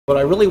What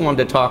I really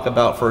wanted to talk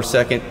about for a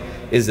second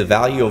is the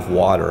value of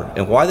water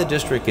and why the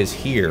district is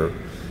here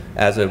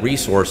as a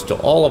resource to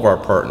all of our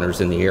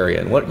partners in the area.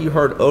 And what you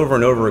heard over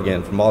and over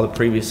again from all the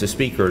previous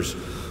speakers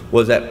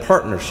was that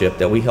partnership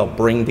that we help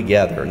bring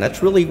together. And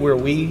that's really where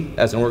we,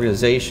 as an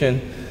organization,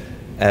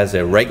 as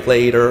a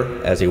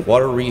regulator, as a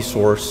water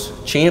resource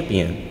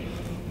champion,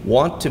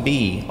 want to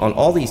be on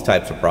all these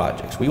types of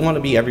projects. We want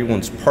to be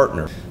everyone's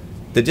partner.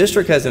 The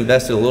district has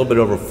invested a little bit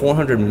over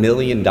 $400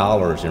 million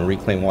in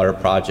reclaimed water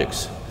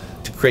projects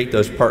to create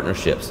those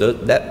partnerships. So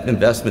that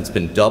investment's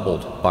been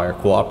doubled by our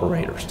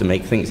cooperators to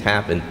make things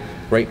happen.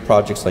 Great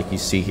projects like you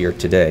see here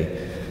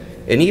today.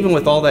 And even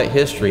with all that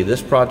history,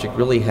 this project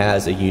really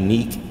has a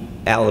unique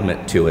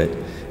element to it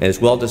and is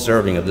well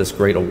deserving of this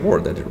great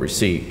award that it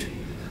received.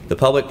 The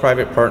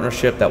public-private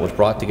partnership that was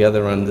brought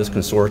together on this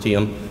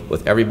consortium,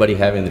 with everybody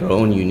having their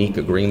own unique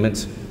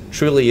agreements,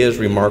 truly is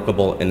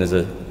remarkable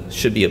and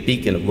should be a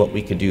beacon of what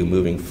we can do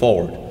moving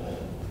forward.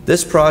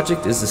 This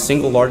project is the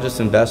single largest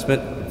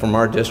investment from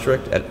our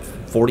district at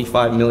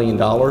 $45 million.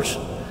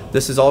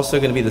 This is also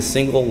going to be the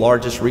single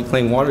largest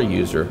reclaimed water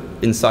user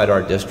inside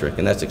our district,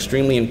 and that's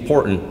extremely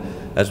important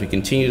as we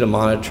continue to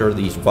monitor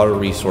these water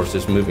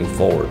resources moving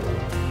forward.